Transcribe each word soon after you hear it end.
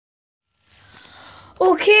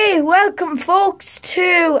Okay, welcome folks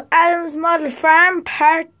to Adam's Model Farm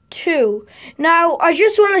Part 2. Now, I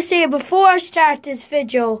just want to say before I start this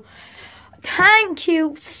video, thank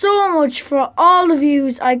you so much for all the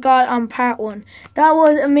views I got on Part 1. That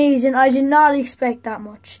was amazing. I did not expect that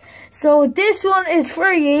much. So this one is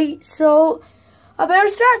for you, so I better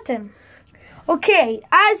start then. Okay,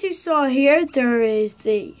 as you saw here, there is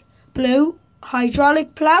the blue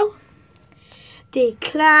hydraulic plow, the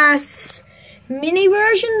Claas Mini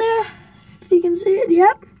version there, if you can see it,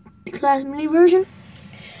 yep, the Claas Mini version.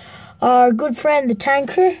 Our good friend the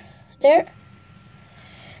tanker there.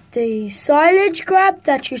 The silage grab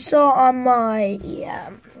that you saw on my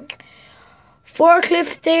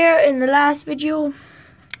forklift there in the last video.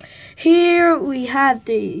 Here we have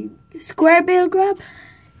the square bale grab,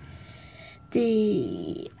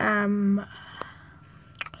 the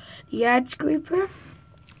yard scraper,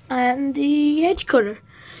 and the hedge cutter.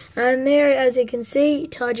 And there, as you can see,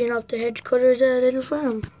 tidying up the hedge cutter is a little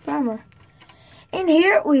farmer. In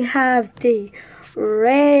here we have the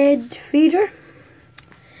red feeder,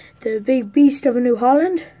 the big beast of a New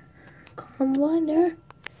Holland combine there,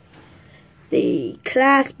 the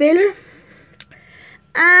Claas baler,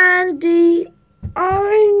 and the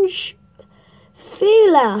orange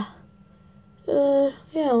Fila.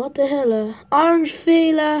 What the hell? Orange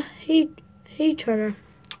Fila heat turner.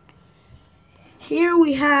 Here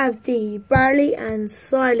we have the barley and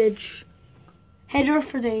silage header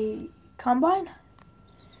for the combine,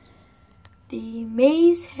 the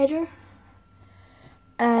maize header,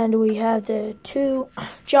 and we have the two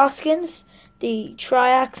Joskins, the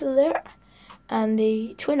tri-axle there, and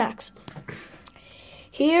the twin axle.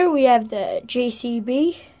 Here we have the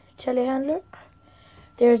JCB telehandler.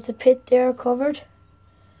 There's the pit there covered,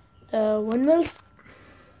 the windmills.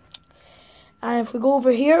 And if we go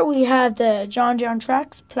over here, we have the John Deere on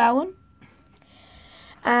tracks ploughing,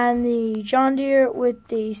 and the John Deere with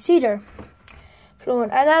the seeder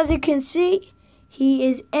ploughing. And as you can see, he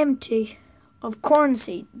is empty of corn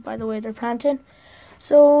seed, by the way they're planting.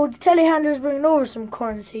 So the telehandler is bringing over some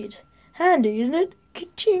corn seed. Handy, isn't it?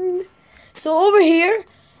 Ka-ching. So over here,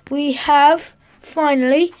 we have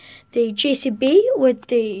finally the JCB with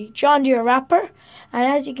the John Deere wrapper. And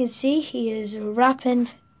as you can see, he is wrapping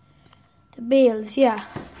the bales, yeah.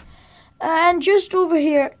 And just over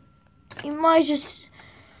here, you might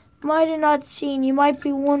have not seen, you might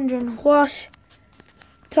be wondering what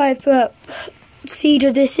type of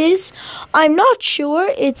seeder this is. I'm not sure.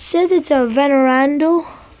 It says it's a Venerando,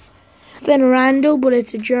 but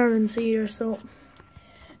it's a German seeder, so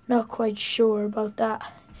not quite sure about that.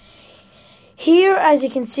 Here, as you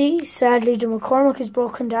can see, sadly the McCormick is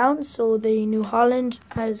broken down, so the New Holland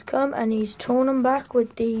has come and he's towing him back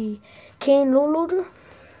with the cane low loader.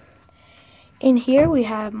 In here we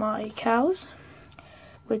have my cows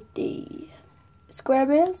with the square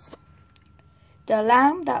bales, the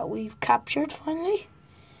lamb that we've captured finally,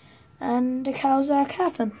 and the cows are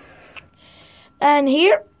calving. And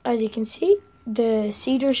here, as you can see, the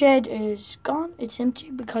seeder shed is gone. It's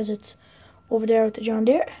empty because it's over there with the John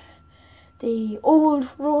Deere. The old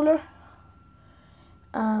roller,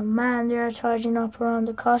 man there tidying up around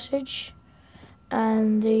the cottage,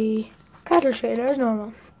 and the cattle trailer as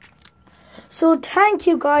normal. So thank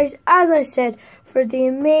you guys, as I said, for the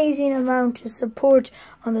amazing amount of support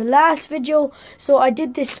on the last video. So I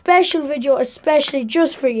did this special video especially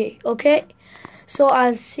just for you, okay? So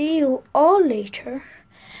I'll see you all later,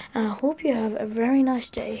 and I hope you have a very nice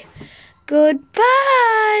day. Goodbye!